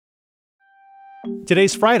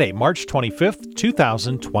Today's Friday, March 25th,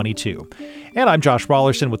 2022. And I'm Josh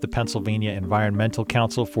Rollerson with the Pennsylvania Environmental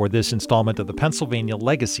Council for this installment of the Pennsylvania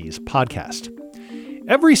Legacies podcast.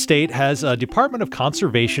 Every state has a Department of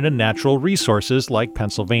Conservation and Natural Resources like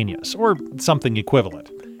Pennsylvania's, or something equivalent.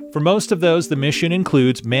 For most of those, the mission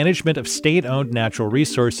includes management of state-owned natural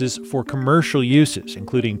resources for commercial uses,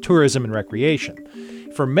 including tourism and recreation.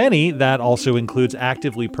 For many, that also includes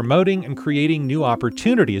actively promoting and creating new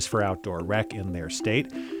opportunities for outdoor rec in their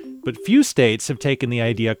state. But few states have taken the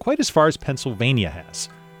idea quite as far as Pennsylvania has.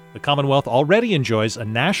 The Commonwealth already enjoys a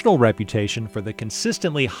national reputation for the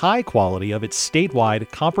consistently high quality of its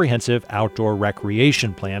statewide Comprehensive Outdoor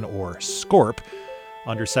Recreation Plan, or SCORP.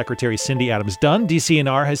 Under Secretary Cindy Adams-Dunn,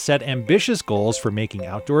 DCNR has set ambitious goals for making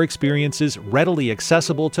outdoor experiences readily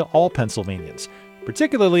accessible to all Pennsylvanians,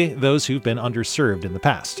 particularly those who've been underserved in the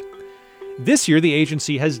past. This year, the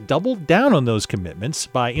agency has doubled down on those commitments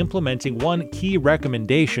by implementing one key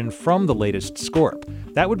recommendation from the latest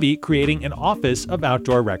SCORP. That would be creating an Office of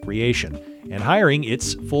Outdoor Recreation and hiring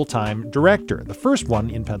its full-time director, the first one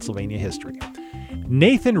in Pennsylvania history.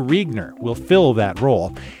 Nathan Riegner will fill that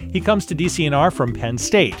role. He comes to DCNR from Penn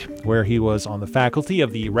State, where he was on the faculty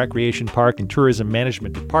of the Recreation Park and Tourism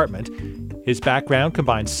Management Department. His background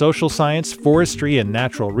combines social science, forestry, and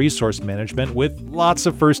natural resource management with lots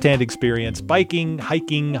of firsthand experience biking,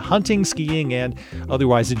 hiking, hunting, skiing, and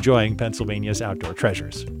otherwise enjoying Pennsylvania's outdoor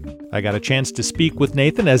treasures. I got a chance to speak with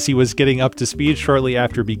Nathan as he was getting up to speed shortly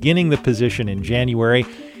after beginning the position in January.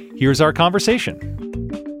 Here's our conversation.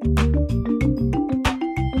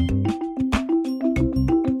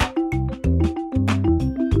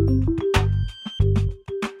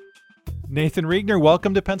 Nathan Riegner,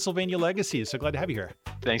 welcome to Pennsylvania Legacies. So glad to have you here.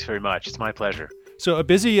 Thanks very much. It's my pleasure. So a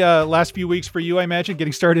busy last few weeks for you, I imagine,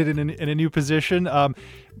 getting started in a new position.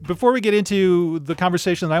 Before we get into the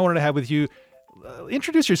conversation that I wanted to have with you,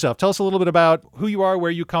 introduce yourself. Tell us a little bit about who you are,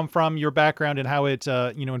 where you come from, your background, and how it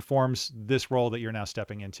informs this role that you're now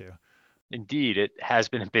stepping into. Indeed, it has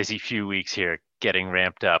been a busy few weeks here, getting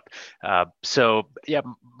ramped up.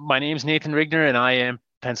 My name's Nathan Riegner, and I am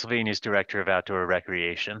Pennsylvania's Director of Outdoor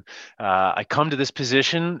Recreation. I come to this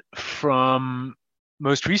position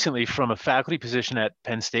most recently from a faculty position at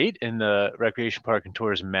Penn State in the Recreation Park and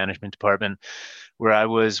Tourism Management Department, where I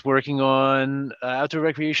was working on outdoor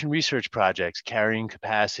recreation research projects, carrying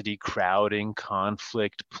capacity, crowding,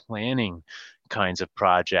 conflict, planning kinds of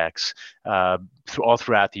projects all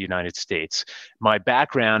throughout the United States. My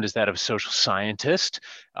background is that of a social scientist.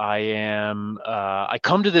 I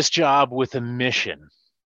come to this job with a mission.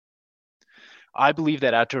 I believe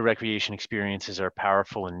that outdoor recreation experiences are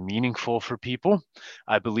powerful and meaningful for people.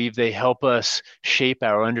 I believe they help us shape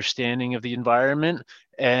our understanding of the environment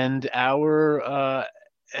and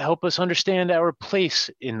help us understand our place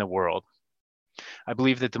in the world. I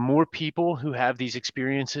believe that the more people who have these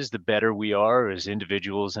experiences, the better we are as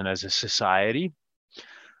individuals and as a society.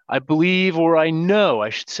 I know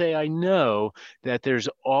that there's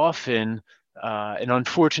often an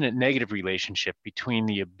unfortunate negative relationship between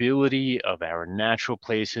the ability of our natural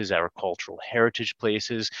places, our cultural heritage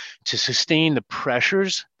places, to sustain the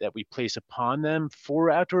pressures that we place upon them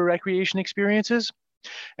for outdoor recreation experiences,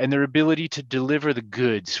 and their ability to deliver the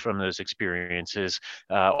goods from those experiences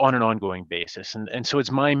on an ongoing basis. And so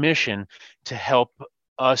it's my mission to help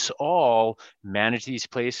us all manage these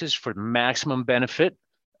places for maximum benefit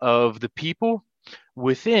of the people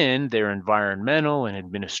within their environmental and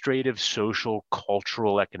administrative, social,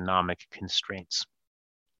 cultural, economic constraints.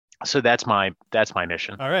 So that's my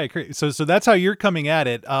mission. All right, great. So that's how you're coming at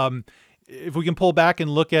it. If we can pull back and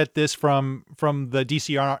look at this from the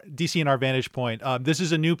DCNR vantage point, this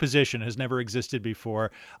is a new position, has never existed before.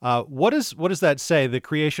 What does that say, the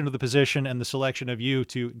creation of the position and the selection of you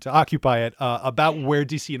to occupy it, about where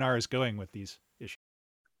DCNR is going with these issues?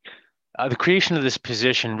 The creation of this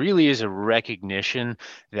position really is a recognition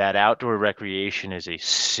that outdoor recreation is a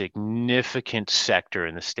significant sector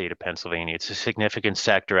in the state of Pennsylvania. It's a significant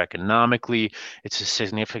sector economically. It's a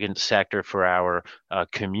significant sector for our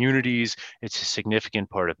communities. It's a significant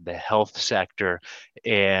part of the health sector.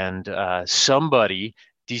 And DCNR,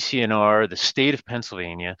 the state of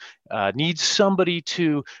Pennsylvania, needs somebody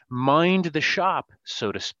to mind the shop,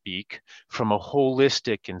 so to speak, from a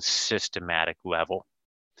holistic and systematic level.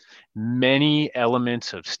 Many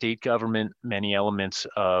elements of state government, many elements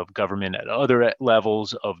of government at other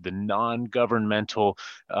levels of the non-governmental,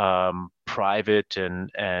 private and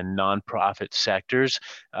nonprofit sectors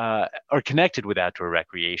are connected with outdoor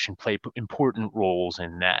recreation, play important roles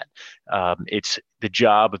in that. It's the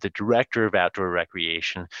job of the director of outdoor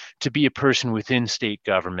recreation to be a person within state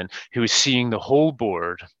government who is seeing the whole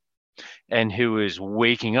board and who is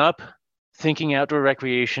waking up thinking outdoor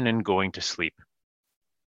recreation and going to sleep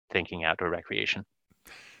thinking outdoor recreation.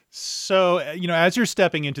 So, as you're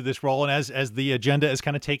stepping into this role and as the agenda is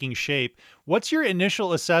kind of taking shape, what's your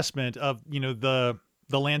initial assessment of, the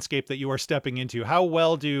landscape that you are stepping into? How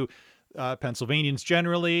well do Pennsylvanians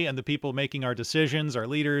generally and the people making our decisions, our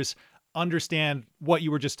leaders, understand what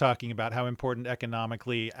you were just talking about, how important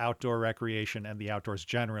economically outdoor recreation and the outdoors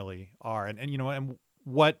generally are? And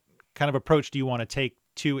what kind of approach do you want to take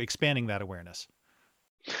to expanding that awareness?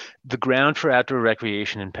 The ground for outdoor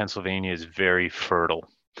recreation in Pennsylvania is very fertile.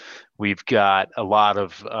 We've got a lot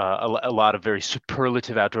of very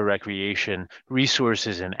superlative outdoor recreation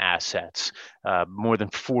resources and assets. More than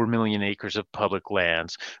 4 million acres of public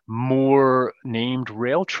lands, more named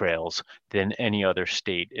rail trails than any other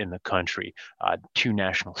state in the country. 2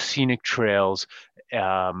 national scenic trails,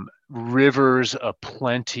 rivers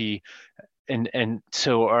aplenty. And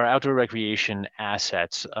so our outdoor recreation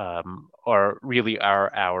assets are really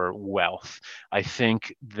our wealth. I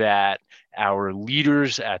think that our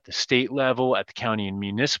leaders at the state level, at the county and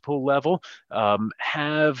municipal level,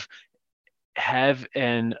 have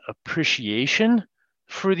an appreciation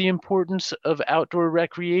for the importance of outdoor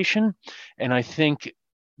recreation, and I think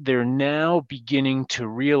they're now beginning to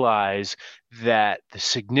realize that the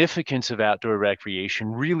significance of outdoor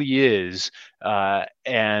recreation really is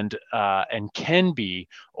and can be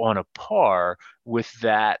on a par with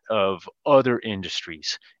that of other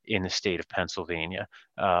industries in the state of Pennsylvania.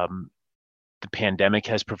 The pandemic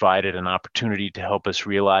has provided an opportunity to help us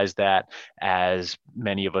realize that, as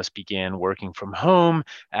many of us began working from home,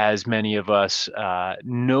 as many of us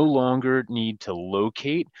no longer need to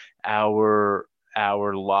locate our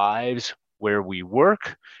lives where we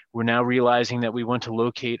work. We're now realizing that we want to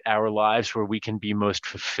locate our lives where we can be most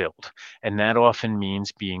fulfilled. And that often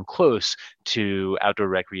means being close to outdoor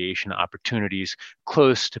recreation opportunities,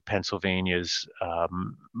 close to Pennsylvania's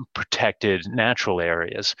protected natural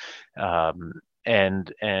areas.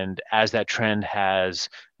 And as that trend has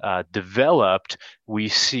developed, we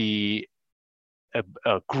see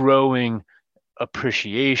a growing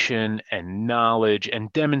appreciation and knowledge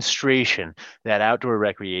and demonstration that outdoor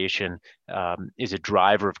recreation is a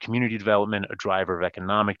driver of community development, a driver of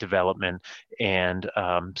economic development, and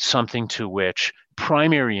something to which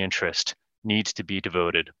primary interest needs to be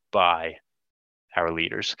devoted by our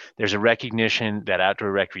leaders. There's a recognition that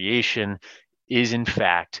outdoor recreation is, in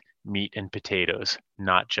fact, meat and potatoes,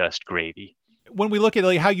 not just gravy. When we look at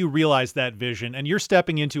how you realize that vision, and you're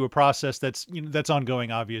stepping into a process that's ongoing,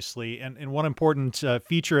 obviously, and one important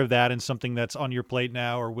feature of that, and something that's on your plate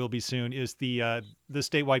now or will be soon, is the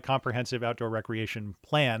statewide comprehensive outdoor recreation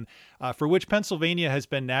plan, for which Pennsylvania has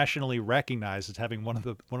been nationally recognized as having one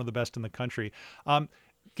of the best in the country.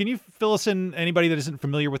 Can you fill us in, anybody that isn't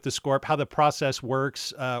familiar with the SCORP, how the process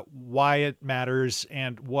works, why it matters,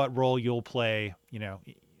 and what role you'll play,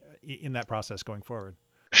 in that process going forward?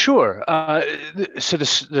 Sure. So the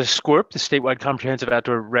SCORP, the Statewide Comprehensive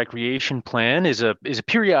Outdoor Recreation Plan, is a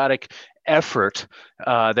periodic effort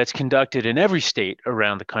that's conducted in every state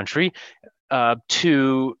around the country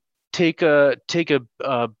to take a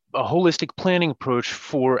holistic planning approach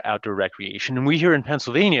for outdoor recreation. And we here in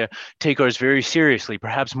Pennsylvania take ours very seriously,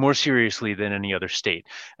 perhaps more seriously than any other state.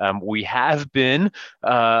 We have been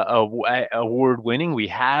award-winning. We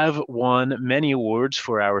have won many awards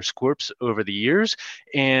for our SCORPs over the years.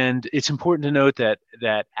 And it's important to note that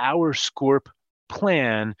our SCORP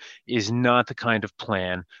plan is not the kind of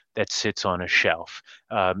plan that sits on a shelf.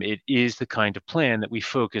 It is the kind of plan that we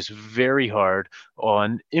focus very hard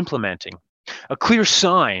on implementing. A clear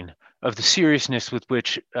sign of the seriousness with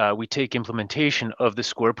which we take implementation of the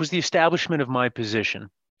SCORP was the establishment of my position.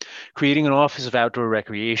 Creating an Office of Outdoor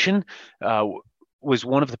Recreation was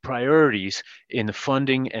one of the priorities in the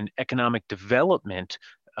funding and economic development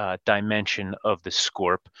dimension of the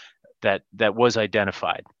SCORP that was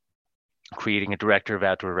identified. Creating a director of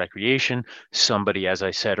outdoor recreation, somebody, as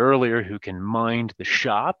I said earlier, who can mind the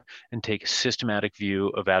shop and take a systematic view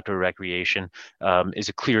of outdoor recreation is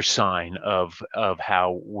a clear sign of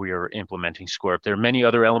how we're implementing SCORP. There are many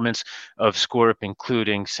other elements of SCORP,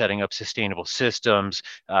 including setting up sustainable systems,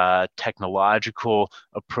 technological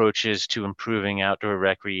approaches to improving outdoor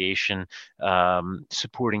recreation,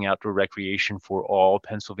 supporting outdoor recreation for all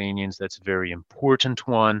Pennsylvanians. That's a very important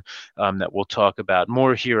one that we'll talk about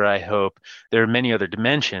more here, I hope. There are many other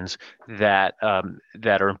dimensions that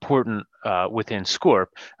are important within SCORP,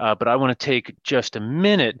 but I want to take just a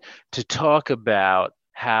minute to talk about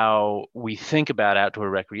how we think about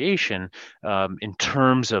outdoor recreation in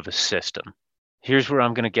terms of a system. Here's where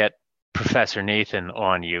I'm going to get Professor Nathan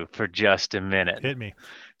on you for just a minute. Hit me.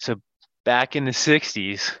 So back in the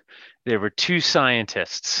 60s, there were two social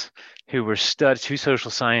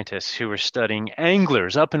scientists who were studying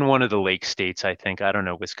anglers up in one of the lake states, I think, I don't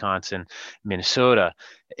know, Wisconsin, Minnesota.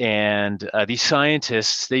 And these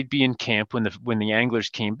scientists, they'd be in camp when the anglers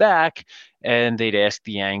came back, and they'd ask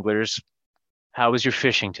the anglers, how was your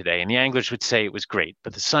fishing today? And the anglers would say it was great,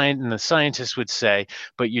 but the scientists would say,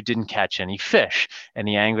 but you didn't catch any fish. And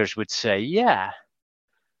the anglers would say, yeah,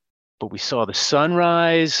 but we saw the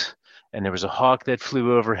sunrise, and there was a hawk that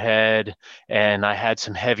flew overhead, and I had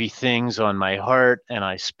some heavy things on my heart, and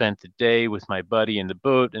I spent the day with my buddy in the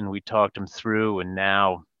boat, and we talked them through, and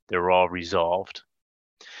now they're all resolved.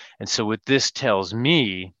 And so what this tells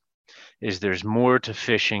me is there's more to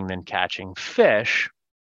fishing than catching fish.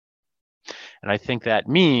 And I think that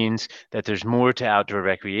means that there's more to outdoor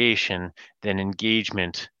recreation than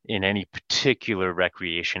engagement in any particular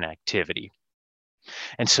recreation activity.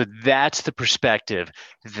 And so that's the perspective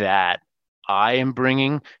that I am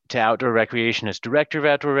bringing to outdoor recreation as director of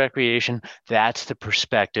outdoor recreation. That's the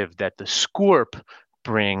perspective that the SCORP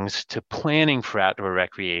brings to planning for outdoor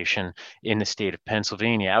recreation in the state of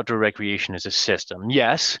Pennsylvania. Outdoor recreation is a system.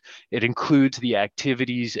 Yes, it includes the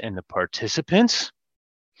activities and the participants.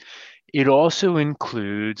 It also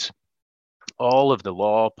includes all of the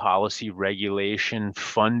law, policy, regulation,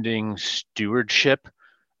 funding, stewardship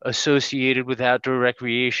associated with outdoor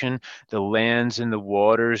recreation, the lands and the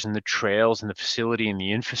waters and the trails and the facility and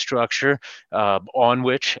the infrastructure on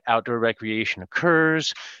which outdoor recreation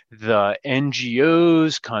occurs, the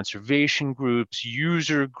NGOs, conservation groups,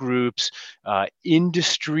 user groups,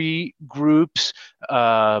 industry groups,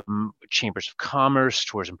 chambers of commerce,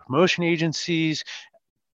 tourism promotion agencies,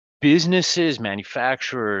 businesses,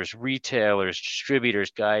 manufacturers, retailers,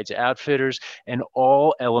 distributors, guides, outfitters, and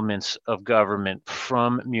all elements of government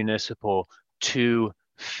from municipal to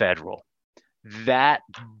federal. That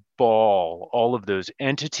ball, all of those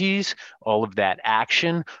entities, all of that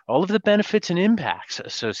action, all of the benefits and impacts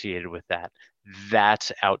associated with that,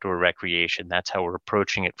 that's outdoor recreation. That's how we're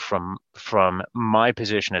approaching it from my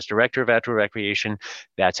position as director of outdoor recreation.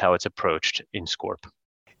 That's how it's approached in SCORP.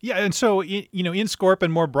 Yeah, and so in SCORP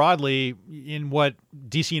and more broadly in what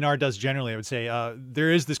DCNR does generally, I would say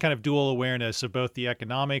there is this kind of dual awareness of both the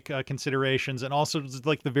economic considerations and also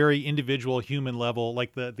like the very individual human level,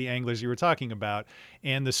 like the anglers you were talking about.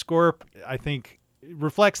 And the SCORP, I think,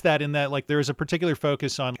 reflects that in that like there is a particular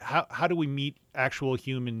focus on how do we meet actual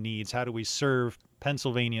human needs? How do we serve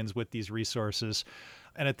Pennsylvanians with these resources?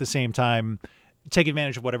 And at the same time, take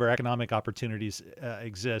advantage of whatever economic opportunities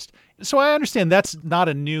exist. So I understand that's not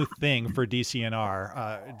a new thing for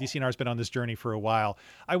DCNR. DCNR has been on this journey for a while.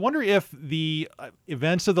 I wonder if the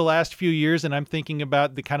events of the last few years, and I'm thinking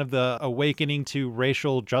about the kind of the awakening to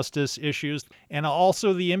racial justice issues, and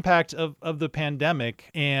also the impact of the pandemic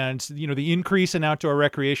and, the increase in outdoor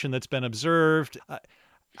recreation that's been observed.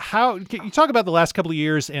 How can you talk about the last couple of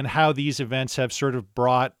years and how these events have sort of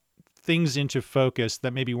brought things into focus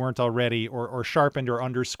that maybe weren't already, or sharpened or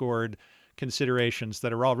underscored considerations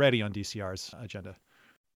that are already on DCR's agenda?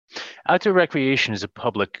 Outdoor recreation is a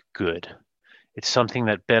public good. It's something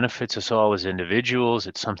that benefits us all as individuals.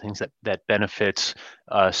 It's something that benefits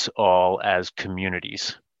us all as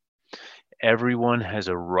communities. Everyone has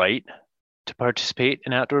a right to participate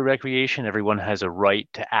in outdoor recreation. Everyone has a right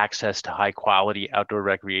to access to high quality outdoor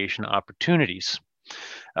recreation opportunities.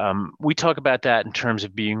 We talk about that in terms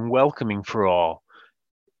of being welcoming for all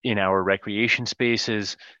in our recreation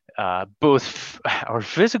spaces, both our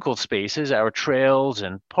physical spaces, our trails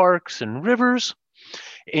and parks and rivers,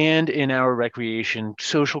 and in our recreation,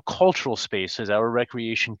 social cultural spaces, our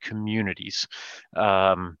recreation communities.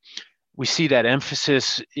 We see that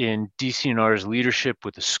emphasis in DCNR's leadership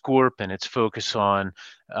with the SCORP and its focus on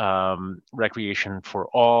recreation for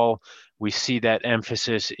all. We see that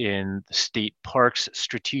emphasis in the state parks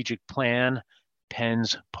strategic plan,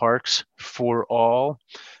 Penn's Parks for All.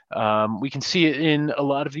 We can see it in a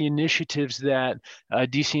lot of the initiatives that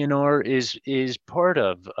DCNR is part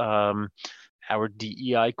of. Our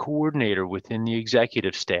DEI coordinator within the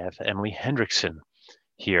executive staff, Emily Hendrickson,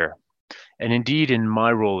 here. And indeed, in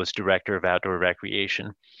my role as director of outdoor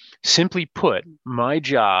recreation. Simply put, my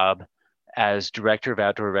job as director of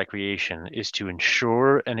outdoor recreation is to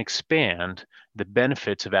ensure and expand the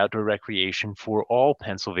benefits of outdoor recreation for all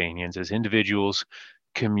Pennsylvanians as individuals,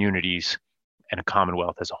 communities, and a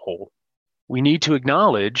Commonwealth as a whole. We need to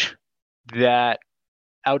acknowledge that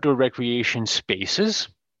outdoor recreation spaces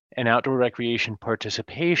and outdoor recreation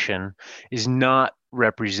participation is not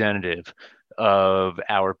representative of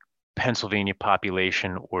our Pennsylvania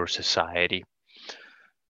population or society.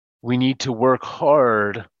 We need to work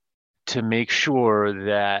hard to make sure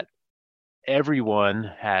that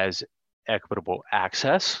everyone has equitable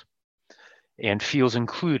access and feels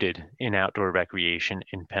included in outdoor recreation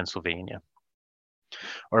in Pennsylvania.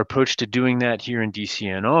 Our approach to doing that here in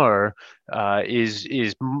DCNR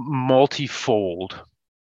is multifold.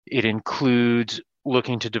 It includes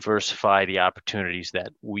looking to diversify the opportunities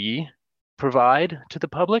that we provide to the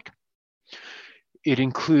public. It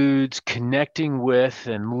includes connecting with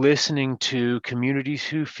and listening to communities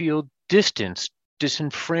who feel distanced,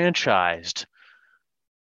 disenfranchised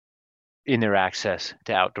in their access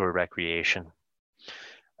to outdoor recreation.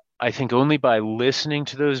 I think only by listening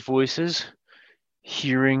to those voices,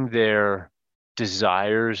 hearing their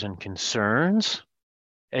desires and concerns,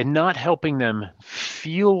 and not helping them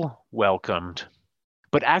feel welcomed,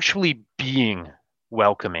 but actually being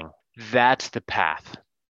welcoming, that's the path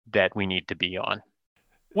that we need to be on.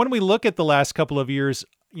 When we look at the last couple of years,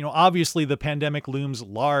 obviously the pandemic looms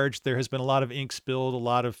large. There has been a lot of ink spilled, a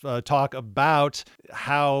lot of talk about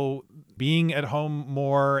how being at home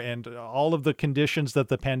more and all of the conditions that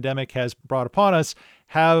the pandemic has brought upon us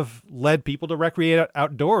have led people to recreate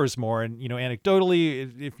outdoors more. And,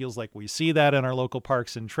 anecdotally, it feels like we see that in our local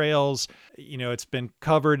parks and trails. It's been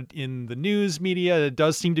covered in the news media. It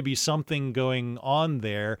does seem to be something going on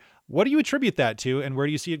there. What do you attribute that to, and where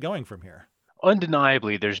do you see it going from here?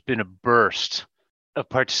 Undeniably, there's been a burst of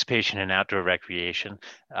participation in outdoor recreation.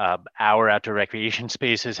 Our outdoor recreation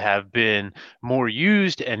spaces have been more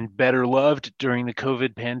used and better loved during the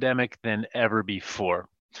COVID pandemic than ever before.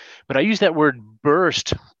 But I use that word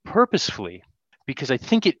burst purposefully because I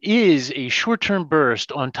think it is a short-term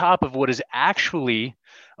burst on top of what is actually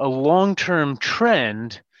a long-term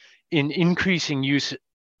trend in increasing use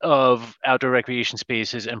of outdoor recreation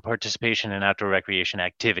spaces and participation in outdoor recreation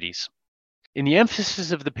activities. In the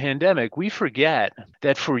emphasis of the pandemic, we forget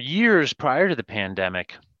that for years prior to the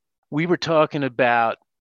pandemic, we were talking about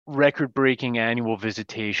record-breaking annual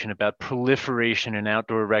visitation, about proliferation in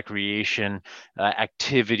outdoor recreation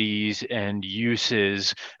activities and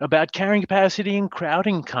uses, about carrying capacity and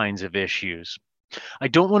crowding kinds of issues. I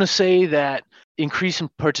don't want to say that increase in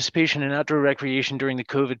participation in outdoor recreation during the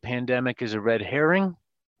COVID pandemic is a red herring.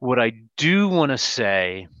 What I do want to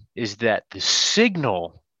say is that the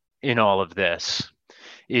signal in all of this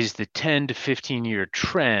is the 10 to 15 year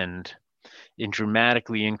trend in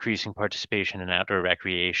dramatically increasing participation in outdoor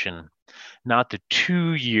recreation, not the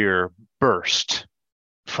 2-year burst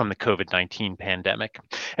from the COVID-19 pandemic.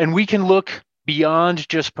 And we can look beyond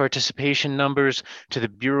just participation numbers to the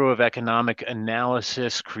Bureau of Economic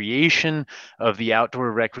Analysis creation of the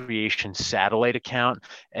Outdoor Recreation Satellite Account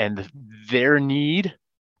and their need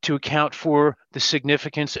to account for the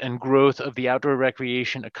significance and growth of the outdoor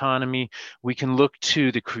recreation economy. We can look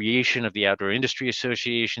to the creation of the Outdoor Industry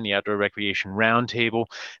Association, the Outdoor Recreation Roundtable,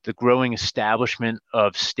 the growing establishment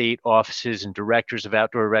of state offices and directors of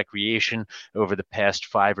outdoor recreation over the past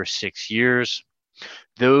 5 or 6 years.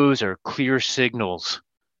 Those are clear signals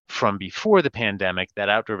from before the pandemic that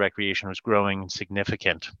outdoor recreation was growing and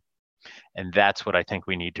significant. And that's what I think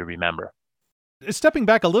we need to remember. Stepping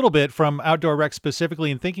back a little bit from outdoor rec specifically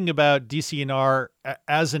and thinking about DCNR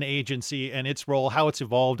as an agency and its role, how it's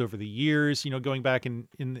evolved over the years, going back in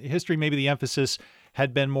history, maybe the emphasis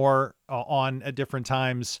had been more on at different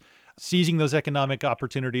times seizing those economic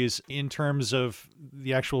opportunities in terms of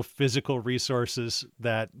the actual physical resources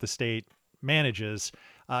that the state manages.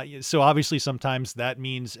 So obviously sometimes that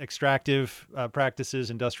means extractive practices,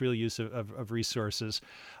 industrial use of resources.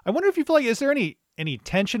 I wonder if you feel like, is there any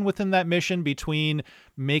tension within that mission between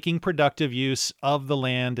making productive use of the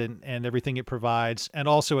land and everything it provides, and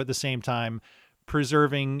also at the same time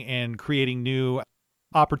preserving and creating new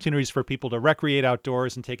opportunities for people to recreate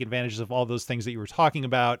outdoors and take advantages of all those things that you were talking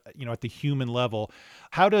about, at the human level?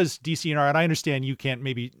 How does DCNR, and I understand you can't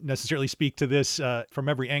maybe necessarily speak to this from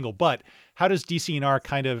every angle, but how does DCNR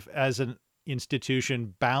kind of as an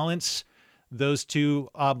institution balance those two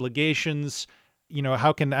obligations?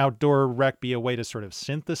 How can outdoor rec be a way to sort of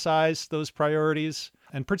synthesize those priorities?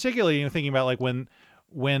 And particularly, thinking about like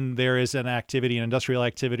when there is an activity, an industrial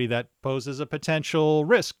activity that poses a potential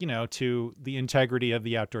risk, to the integrity of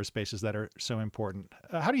the outdoor spaces that are so important.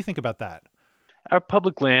 How do you think about that? Our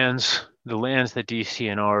public lands, the lands that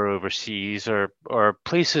DCNR oversees, are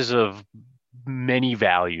places of many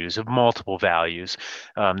values, of multiple values.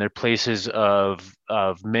 They're places of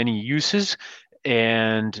many uses,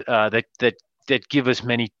 and that give us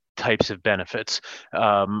many types of benefits.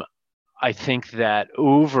 I think that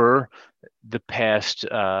over the past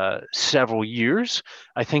several years,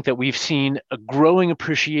 I think that we've seen a growing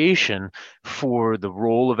appreciation for the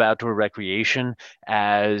role of outdoor recreation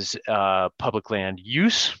as public land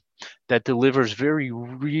use, that delivers very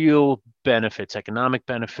real benefits, economic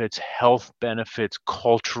benefits, health benefits,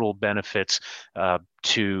 cultural benefits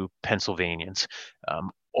to Pennsylvanians.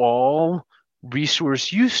 All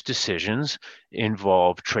resource use decisions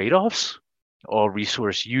involve trade-offs. All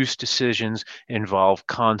resource use decisions involve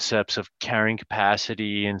concepts of carrying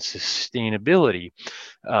capacity and sustainability.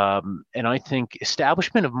 And I think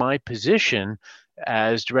establishment of my position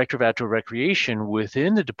as Director of Outdoor Recreation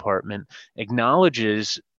within the department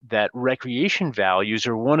acknowledges that recreation values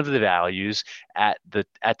are one of the values at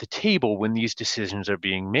the table when these decisions are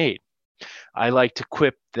being made. I like to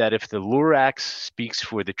quip that if the Lorax speaks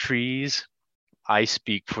for the trees, I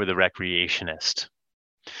speak for the recreationist.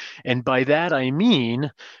 And by that I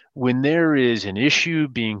mean when there is an issue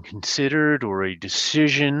being considered or a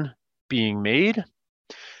decision being made,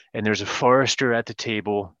 and there's a forester at the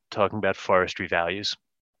table talking about forestry values,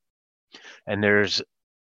 and there's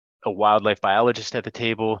a wildlife biologist at the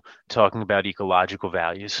table talking about ecological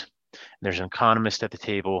values, and there's an economist at the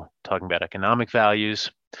table talking about economic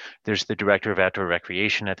values, there's the director of outdoor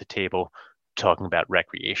recreation at the table talking about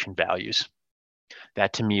recreation values.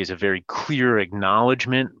 That to me is a very clear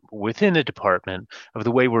acknowledgement within the department of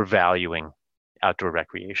the way we're valuing outdoor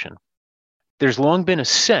recreation. There's long been a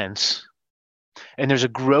sense, and there's a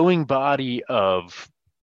growing body of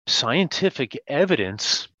scientific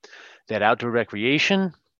evidence that outdoor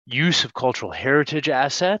recreation, use of cultural heritage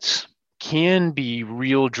assets can be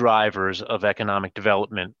real drivers of economic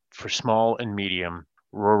development for small and medium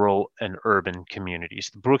rural and urban communities.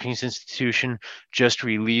 The Brookings Institution just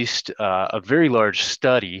released a very large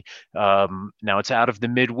study. Now it's out of the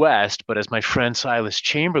Midwest, but as my friend Silas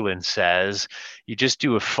Chamberlain says, you just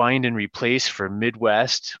do a find and replace for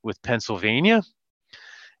Midwest with Pennsylvania,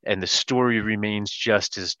 and the story remains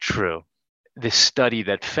just as true. This study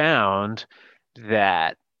that found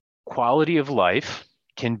that quality of life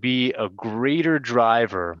can be a greater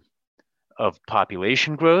driver of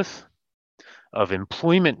population growth, of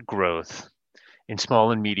employment growth in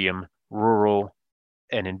small and medium rural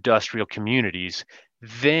and industrial communities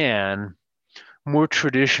than more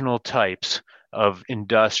traditional types of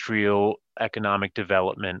industrial economic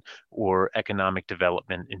development or economic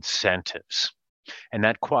development incentives. And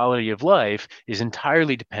that quality of life is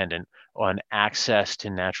entirely dependent on access to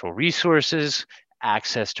natural resources,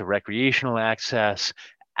 access to recreational access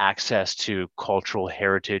to cultural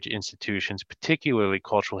heritage institutions, particularly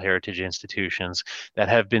cultural heritage institutions that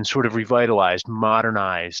have been sort of revitalized,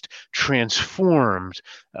 modernized, transformed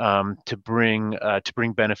to bring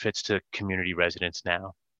benefits to community residents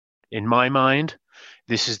now. In my mind,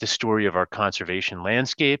 this is the story of our conservation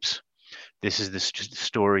landscapes. This is the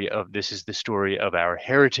story of our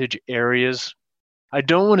heritage areas. I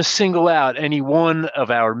don't want to single out any one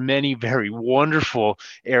of our many very wonderful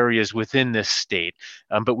areas within this state,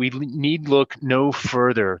 but we need look no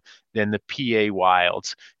further than the PA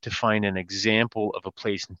Wilds to find an example of a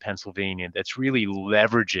place in Pennsylvania that's really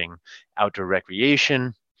leveraging outdoor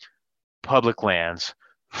recreation, public lands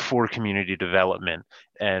for community development,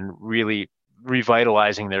 and really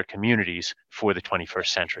revitalizing their communities for the 21st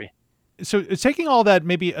century. So taking all that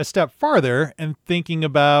maybe a step farther and thinking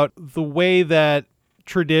about the way that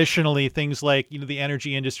traditionally things like, the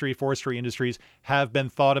energy industry, forestry industries have been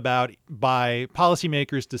thought about by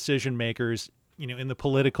policymakers, decision makers, in the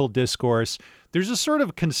political discourse, there's a sort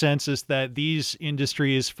of consensus that these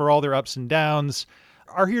industries, for all their ups and downs,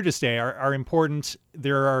 are here to stay, are important.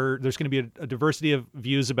 There's going to be a diversity of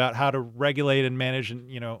views about how to regulate and manage,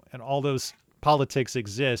 and all those politics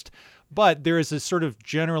exist. But there is a sort of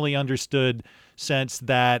generally understood sense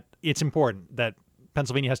that it's important that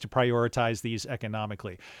Pennsylvania has to prioritize these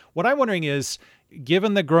economically. What I'm wondering is,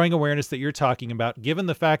 given the growing awareness that you're talking about, given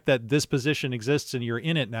the fact that this position exists and you're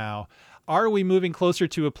in it now, are we moving closer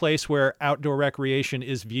to a place where outdoor recreation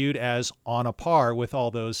is viewed as on a par with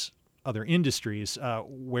all those other industries,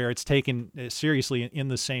 where it's taken seriously in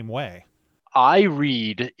the same way? I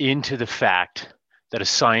read into the fact that a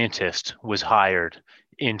scientist was hired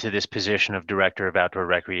into this position of Director of Outdoor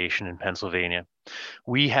Recreation in Pennsylvania.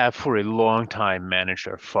 We have for a long time managed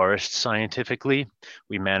our forests scientifically.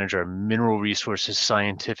 We manage our mineral resources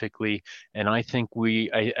scientifically. And I think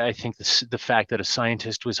the fact that a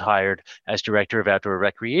scientist was hired as Director of Outdoor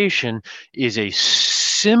Recreation is a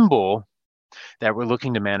symbol that we're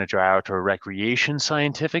looking to manage our outdoor recreation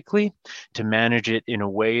scientifically, to manage it in a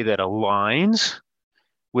way that aligns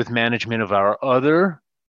with management of our other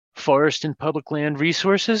forest and public land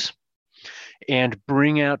resources, and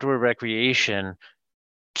bring outdoor recreation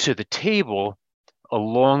to the table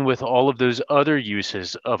along with all of those other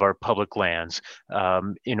uses of our public lands,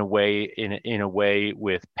 in a way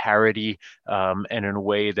with parity, and in a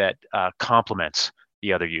way that complements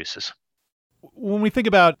the other uses. When we think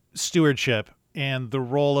about stewardship and the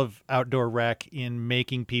role of outdoor rec in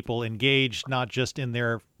making people engaged, not just in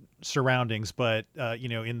their surroundings, but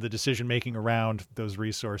in the decision making around those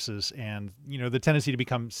resources, and the tendency to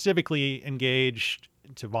become civically engaged,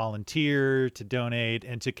 to volunteer, to donate,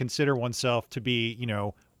 and to consider oneself to be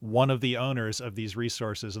one of the owners of these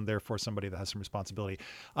resources, and therefore somebody that has some responsibility.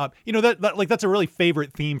 That's a really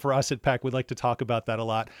favorite theme for us at PEC. We'd like to talk about that a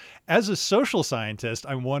lot. As a social scientist,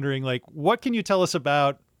 I'm wondering, what can you tell us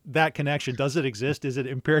about that connection? Does it exist? Is it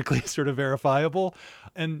empirically sort of verifiable?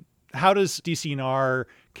 And how does DCNR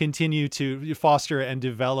continue to foster and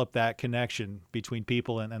develop that connection between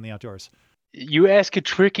people and the outdoors? You ask a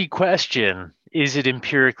tricky question. Is it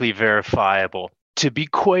empirically verifiable? To be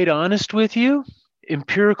quite honest with you,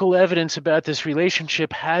 empirical evidence about this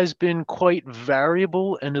relationship has been quite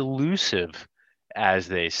variable and elusive, as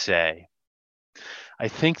they say. I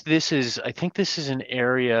think this is an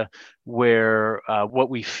area where what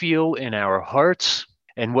we feel in our hearts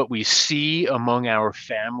and what we see among our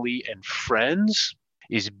family and friends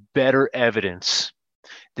is better evidence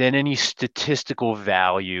than any statistical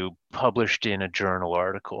value published in a journal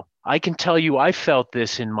article. I can tell you I felt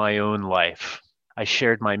this in my own life. I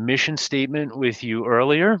shared my mission statement with you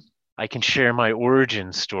earlier. I can share my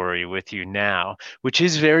origin story with you now, which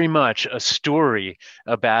is very much a story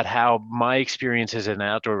about how my experience as an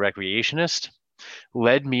outdoor recreationist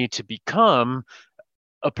led me to become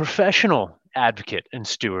a professional advocate and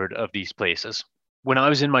steward of these places. When I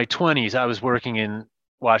was in my 20s, I was working in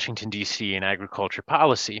Washington, D.C. in agriculture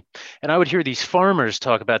policy. And I would hear these farmers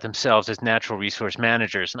talk about themselves as natural resource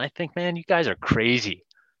managers. And I think, man, you guys are crazy.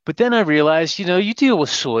 But then I realized, you deal with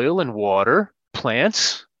soil and water,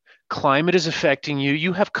 plants, climate is affecting you.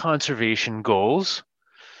 You have conservation goals.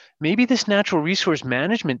 Maybe this natural resource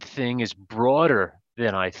management thing is broader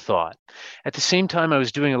than I thought. At the same time, I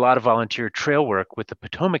was doing a lot of volunteer trail work with the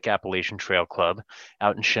Potomac Appalachian Trail Club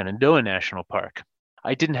out in Shenandoah National Park.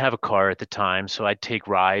 I didn't have a car at the time, so I'd take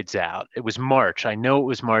rides out. It was March. I know it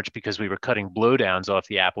was March because we were cutting blowdowns off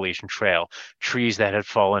the Appalachian Trail, trees that had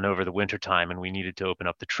fallen over the wintertime, and we needed to open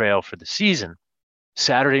up the trail for the season.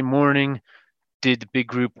 Saturday morning, did the big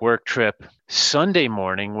group work trip. Sunday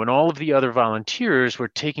morning, when all of the other volunteers were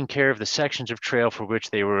taking care of the sections of trail for which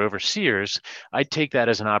they were overseers, I'd take that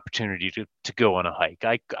as an opportunity to go on a hike.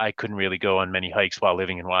 I couldn't really go on many hikes while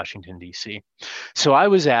living in Washington, D.C. So I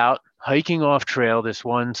was out hiking off trail this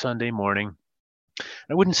one Sunday morning.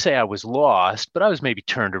 I wouldn't say I was lost, but I was maybe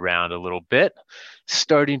turned around a little bit,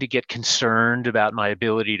 starting to get concerned about my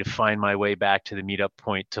ability to find my way back to the meetup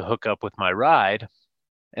point to hook up with my ride.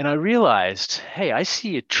 And I realized, hey, I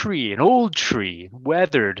see a tree, an old tree,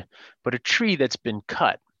 weathered, but a tree that's been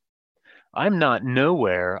cut. I'm not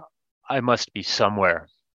nowhere. I must be somewhere.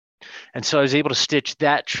 And so I was able to stitch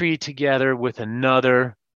that tree together with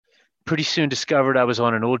another. Pretty soon discovered I was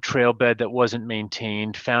on an old trail bed that wasn't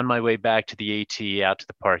maintained, found my way back to the AT, out to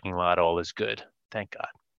the parking lot. All is good. Thank God.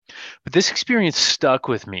 But this experience stuck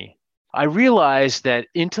with me. I realized that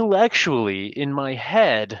intellectually, in my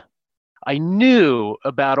head, I knew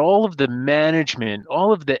about all of the management,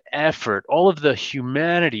 all of the effort, all of the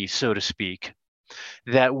humanity, so to speak,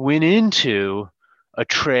 that went into a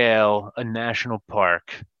trail, a national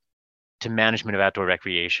park, to management of outdoor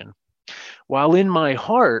recreation. While in my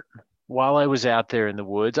heart, while I was out there in the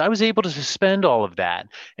woods, I was able to suspend all of that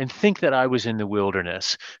and think that I was in the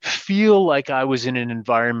wilderness, feel like I was in an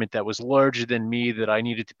environment that was larger than me, that I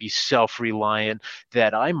needed to be self-reliant,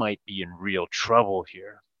 that I might be in real trouble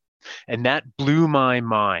here. And that blew my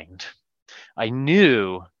mind. I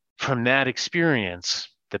knew from that experience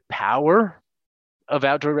the power of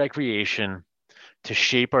outdoor recreation to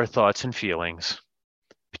shape our thoughts and feelings,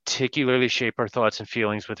 particularly shape our thoughts and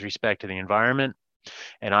feelings with respect to the environment.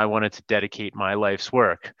 And I wanted to dedicate my life's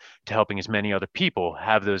work to helping as many other people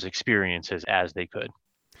have those experiences as they could.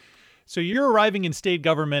 So you're arriving in state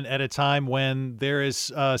government at a time when there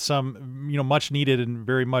is some, much needed and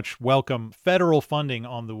very much welcome federal funding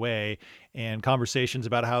on the way, and conversations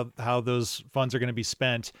about how those funds are going to be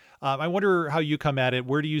spent. I wonder how you come at it.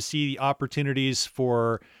 Where do you see the opportunities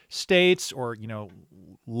for states or,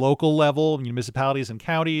 local level municipalities and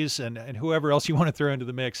counties and whoever else you want to throw into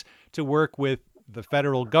the mix to work with the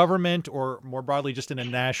federal government, or more broadly, just in a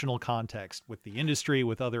national context with the industry,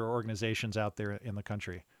 with other organizations out there in the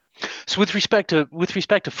country? So with respect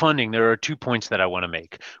to funding, there are 2 points that I want to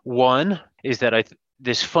make. One is that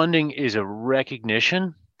this funding is a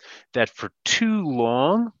recognition that for too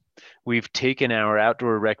long, we've taken our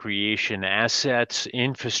outdoor recreation assets,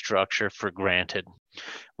 infrastructure for granted.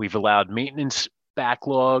 We've allowed maintenance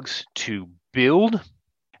backlogs to build,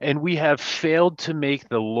 and we have failed to make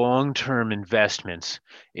the long-term investments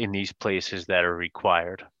in these places that are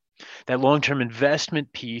required. That long-term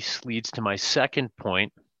investment piece leads to my second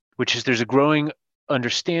point, which is there's a growing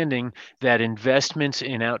understanding that investments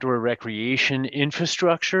in outdoor recreation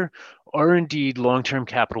infrastructure are indeed long-term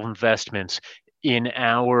capital investments in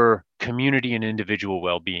our community and individual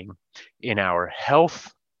well-being, in our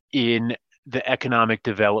health, in the economic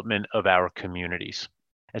development of our communities.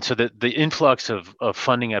 And so the influx of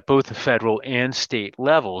funding at both the federal and state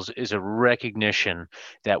levels is a recognition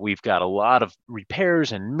that we've got a lot of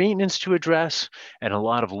repairs and maintenance to address and a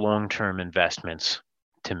lot of long-term investments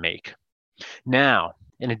to make. Now,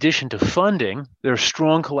 in addition to funding, there are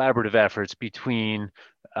strong collaborative efforts between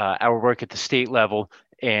our work at the state level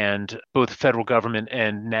and both federal government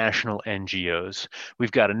and national NGOs.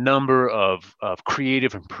 We've got a number of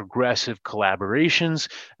creative and progressive collaborations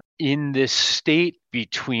in this state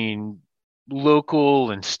between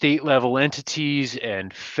local and state level entities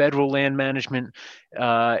and federal land management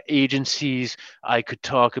agencies. I could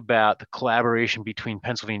talk about the collaboration between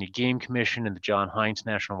Pennsylvania Game Commission and the John Heinz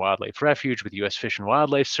National Wildlife Refuge with U.S. Fish and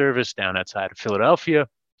Wildlife Service down outside of Philadelphia.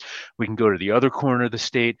 We can go to the other corner of the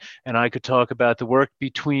state, and I could talk about the work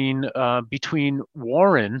between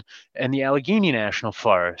Warren and the Allegheny National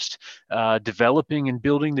Forest, developing and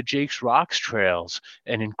building the Jake's Rocks trails,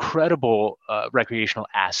 an incredible recreational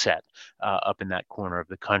asset up in that corner of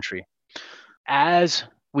the country. As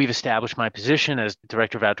we've established my position as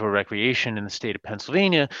Director of Outdoor Recreation in the state of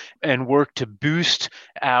Pennsylvania and work to boost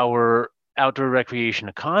our outdoor recreation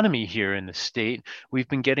economy here in the state, we've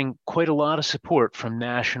been getting quite a lot of support from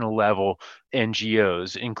national level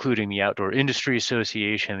NGOs, including the Outdoor Industry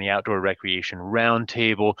Association, the Outdoor Recreation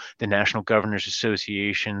Roundtable, the National Governors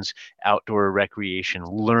Association's Outdoor Recreation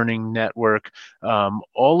Learning Network,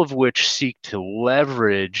 all of which seek to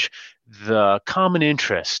leverage the common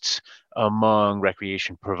interests among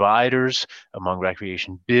recreation providers, among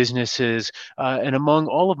recreation businesses, and among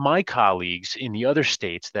all of my colleagues in the other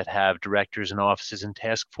states that have directors and offices and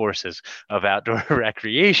task forces of outdoor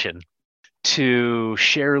recreation to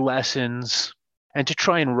share lessons and to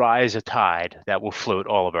try and rise a tide that will float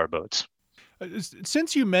all of our boats.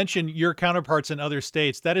 Since you mentioned your counterparts in other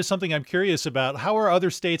states, that is something I'm curious about. How are other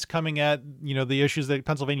states coming at, the issues that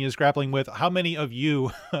Pennsylvania is grappling with? How many of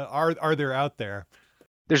you are there out there?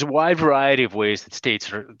 There's a wide variety of ways that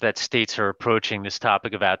states are approaching this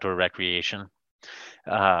topic of outdoor recreation.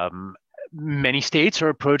 Many states are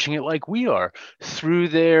approaching it like we are, through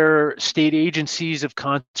their state agencies of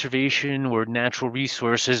conservation or natural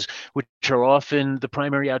resources, which are often the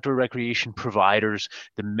primary outdoor recreation providers,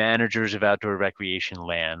 the managers of outdoor recreation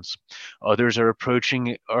lands. Others are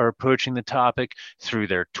approaching the topic through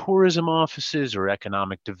their tourism offices or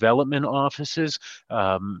economic development offices.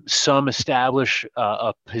 Some establish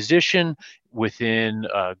a position within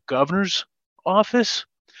a governor's office.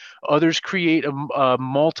 Others create a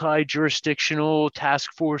multi-jurisdictional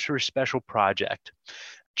task force or a special project.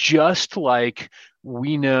 Just like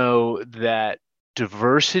we know that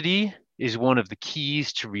diversity is one of the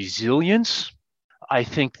keys to resilience, I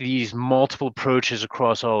think these multiple approaches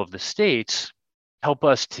across all of the states help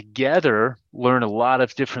us together learn a lot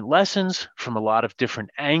of different lessons from a lot of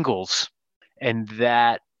different angles, and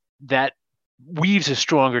that weaves a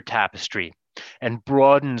stronger tapestry and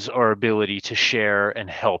broadens our ability to share and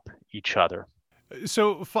help each other.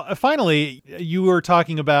 So finally, you were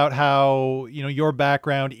talking about how, your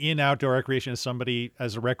background in outdoor recreation as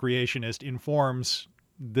a recreationist informs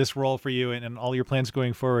this role for you and all your plans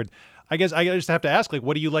going forward. I guess I just have to ask,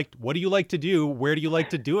 what do you like to do? Where do you like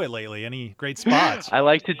to do it lately? Any great spots? I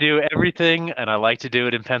like to do everything, and I like to do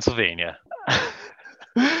it in Pennsylvania.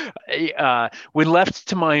 When left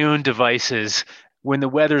to my own devices, when the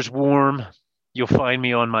weather's warm, you'll find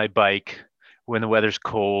me on my bike. When the weather's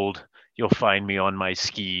cold, you'll find me on my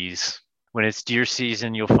skis. When it's deer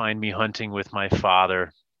season, you'll find me hunting with my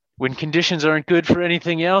father. When conditions aren't good for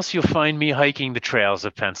anything else, you'll find me hiking the trails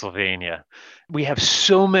of Pennsylvania. We have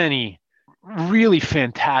so many really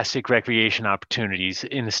fantastic recreation opportunities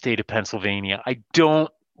in the state of Pennsylvania. I don't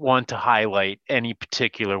want to highlight any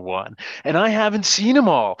particular one, and I haven't seen them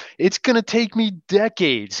all. It's going to take me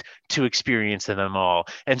decades to experience them all,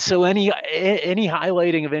 and so any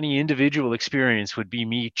highlighting of any individual experience would be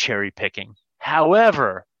me cherry picking.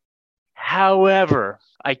 However,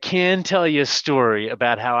 I can tell you a story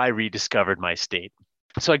about how I rediscovered my state.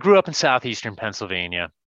 So I grew up in southeastern Pennsylvania.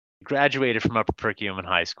 Graduated from Upper Perkiomen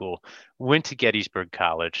High School, went to Gettysburg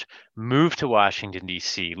College, moved to Washington,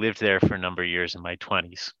 D.C., lived there for a number of years in my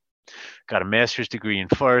 20s. Got a master's degree in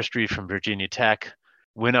forestry from Virginia Tech,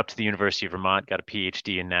 went up to the University of Vermont, got a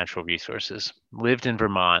PhD in natural resources, lived in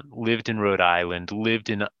Vermont, lived in Rhode Island, lived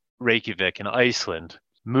in Reykjavik in Iceland,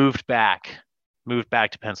 moved back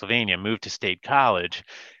to Pennsylvania, moved to State College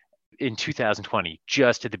in 2020,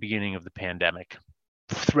 just at the beginning of the pandemic.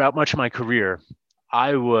 Throughout much of my career,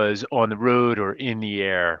 I was on the road or in the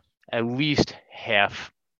air at least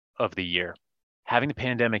half of the year. Having the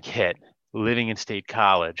pandemic hit, living in State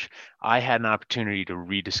College, I had an opportunity to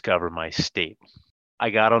rediscover my state. I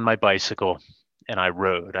got on my bicycle and I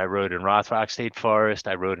rode. I rode in Rothrock State Forest.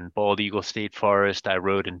 I rode in Bald Eagle State Forest. I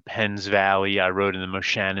rode in Penns Valley. I rode in the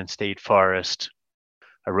Moshannon State Forest.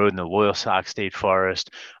 I rode in the Loyalsock State Forest.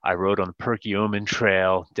 I rode on the Perkiomen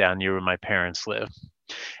Trail down near where my parents live.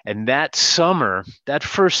 And that summer, that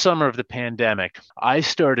first summer of the pandemic, I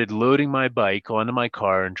started loading my bike onto my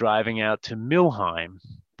car and driving out to Millheim,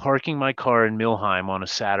 parking my car in Millheim on a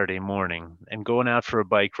Saturday morning and going out for a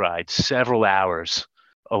bike ride several hours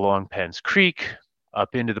along Penns Creek,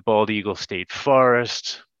 up into the Bald Eagle State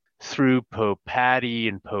Forest, through Poe Patty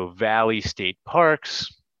and Poe Valley State Parks,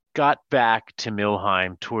 got back to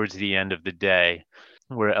Millheim towards the end of the day,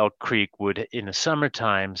 where Elk Creek would, in the summer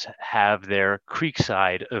times, have their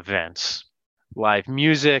Creekside events. Live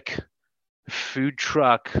music, food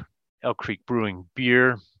truck, Elk Creek Brewing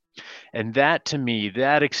beer. And that, to me,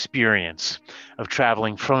 that experience of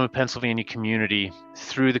traveling from a Pennsylvania community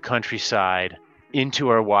through the countryside into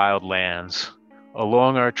our wild lands,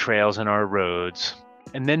 along our trails and our roads,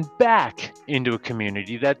 and then back into a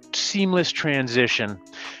community, that seamless transition,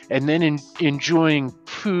 and then enjoying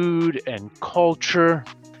food and culture,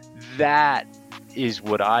 that is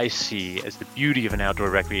what I see as the beauty of an outdoor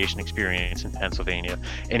recreation experience in Pennsylvania,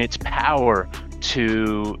 and its power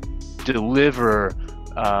to deliver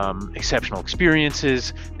exceptional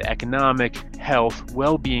experiences, the economic, health,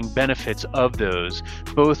 well-being benefits of those,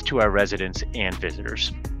 both to our residents and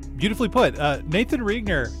visitors. Beautifully put. Nathan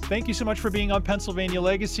Riegner, thank you so much for being on Pennsylvania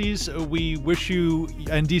Legacies. We wish you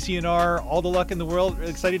and DCNR all the luck in the world.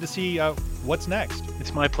 Excited to see what's next.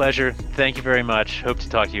 It's my pleasure. Thank you very much. Hope to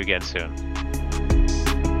talk to you again soon.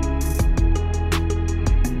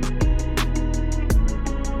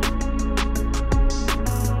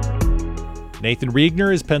 Nathan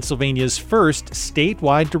Riegner is Pennsylvania's first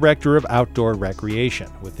statewide director of outdoor recreation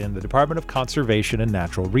within the Department of Conservation and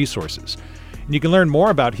Natural Resources. And you can learn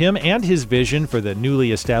more about him and his vision for the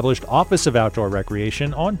newly established Office of Outdoor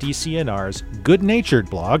Recreation on DCNR's Good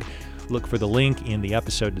Natured blog. Look for the link in the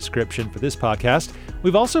episode description for this podcast.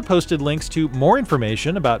 We've also posted links to more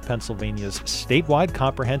information about Pennsylvania's statewide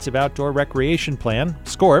Comprehensive Outdoor Recreation Plan,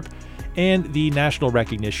 SCORP, and the national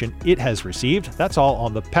recognition it has received. That's all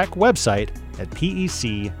on the PEC website at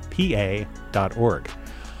pecpa.org.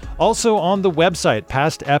 Also on the website,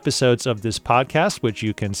 past episodes of this podcast, which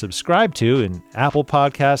you can subscribe to in Apple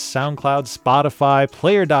Podcasts, SoundCloud, Spotify,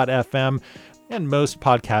 Player.fm, and most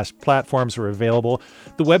podcast platforms are available.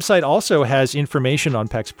 The website also has information on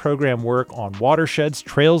PEC's program work on watersheds,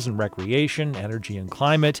 trails and recreation, energy and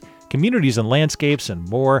climate, communities and landscapes, and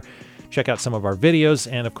more. Check out some of our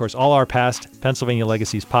videos and, of course, all our past Pennsylvania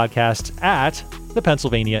Legacies podcasts at the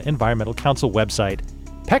Pennsylvania Environmental Council website,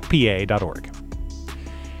 pecpa.org.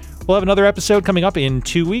 We'll have another episode coming up in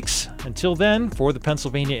 2 weeks. Until then, for the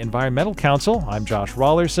Pennsylvania Environmental Council, I'm Josh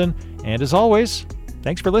Rawlerson, and as always,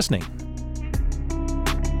 thanks for listening.